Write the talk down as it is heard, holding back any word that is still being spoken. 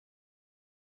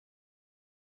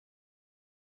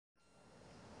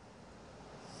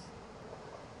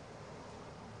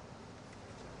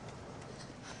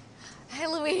Hi,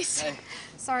 Luis. Hey.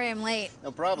 Sorry I'm late. No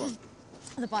problem.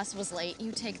 The bus was late.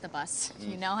 You take the bus.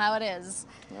 You know how it is.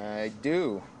 I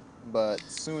do, but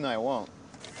soon I won't.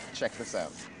 Check this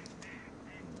out.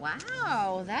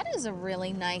 Wow, that is a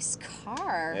really nice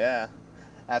car. Yeah.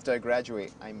 After I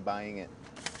graduate, I'm buying it.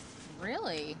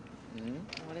 Really?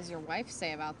 Mm-hmm. What does your wife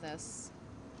say about this?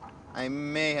 I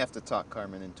may have to talk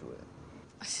Carmen into it.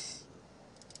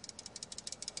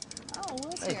 Oh,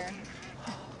 Will's here.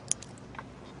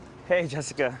 Hey,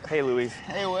 Jessica. Hey, Louise.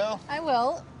 Hey, Will. Hi,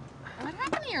 Will. What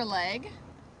happened to your leg?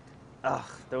 Ugh,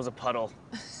 there was a puddle.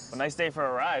 A nice day for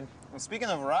a ride. Well, speaking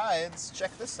of rides,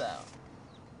 check this out.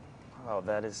 Oh,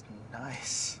 that is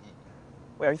nice.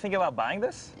 Wait, are you thinking about buying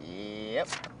this? Yep.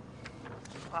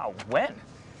 Wow, when?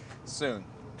 Soon.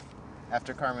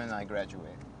 After Carmen and I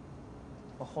graduate.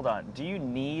 Well, hold on. Do you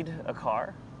need a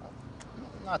car?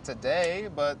 Not today,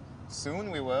 but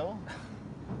soon we will.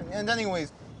 And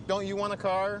anyways, don't you want a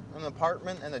car, an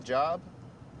apartment, and a job?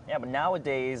 Yeah, but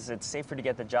nowadays it's safer to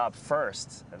get the job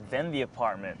first, then the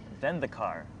apartment, then the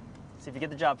car. So if you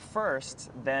get the job first,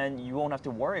 then you won't have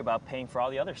to worry about paying for all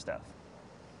the other stuff.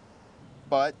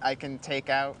 But I can take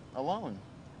out a loan.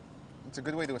 It's a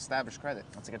good way to establish credit.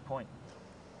 That's a good point.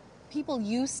 People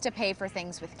used to pay for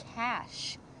things with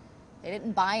cash. They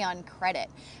didn't buy on credit.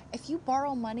 If you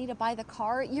borrow money to buy the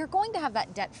car, you're going to have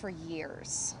that debt for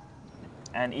years.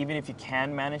 And even if you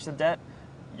can manage the debt,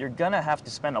 you're gonna have to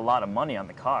spend a lot of money on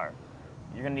the car.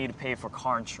 You're gonna need to pay for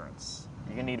car insurance.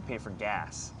 You're gonna need to pay for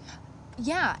gas.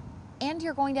 Yeah, and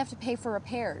you're going to have to pay for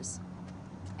repairs.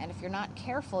 And if you're not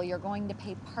careful, you're going to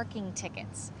pay parking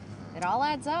tickets. It all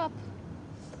adds up.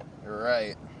 You're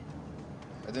right.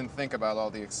 I didn't think about all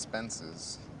the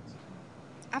expenses.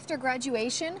 After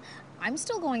graduation, I'm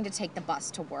still going to take the bus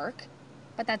to work,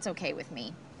 but that's okay with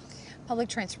me. Public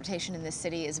transportation in this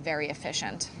city is very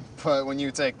efficient. But when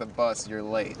you take the bus, you're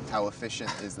late. How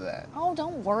efficient is that? Oh,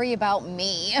 don't worry about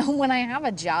me. When I have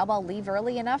a job, I'll leave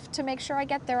early enough to make sure I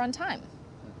get there on time.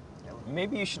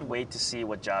 Maybe you should wait to see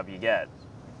what job you get.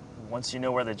 Once you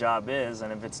know where the job is,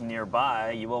 and if it's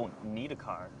nearby, you won't need a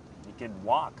car. You could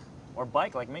walk or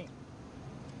bike like me.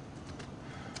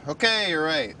 Okay, you're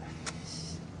right.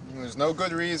 There's no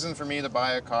good reason for me to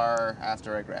buy a car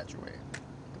after I graduate.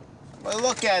 But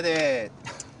look at it.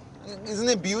 Isn't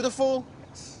it beautiful?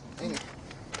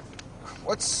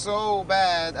 What's so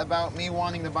bad about me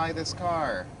wanting to buy this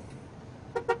car?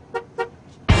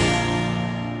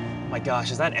 My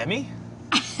gosh, is that Emmy?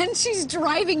 And she's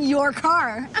driving your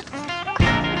car.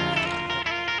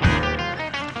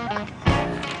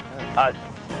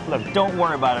 Look, don't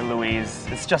worry about it, Louise.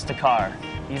 It's just a car.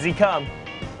 Easy come.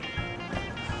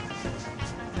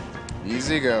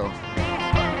 Easy go.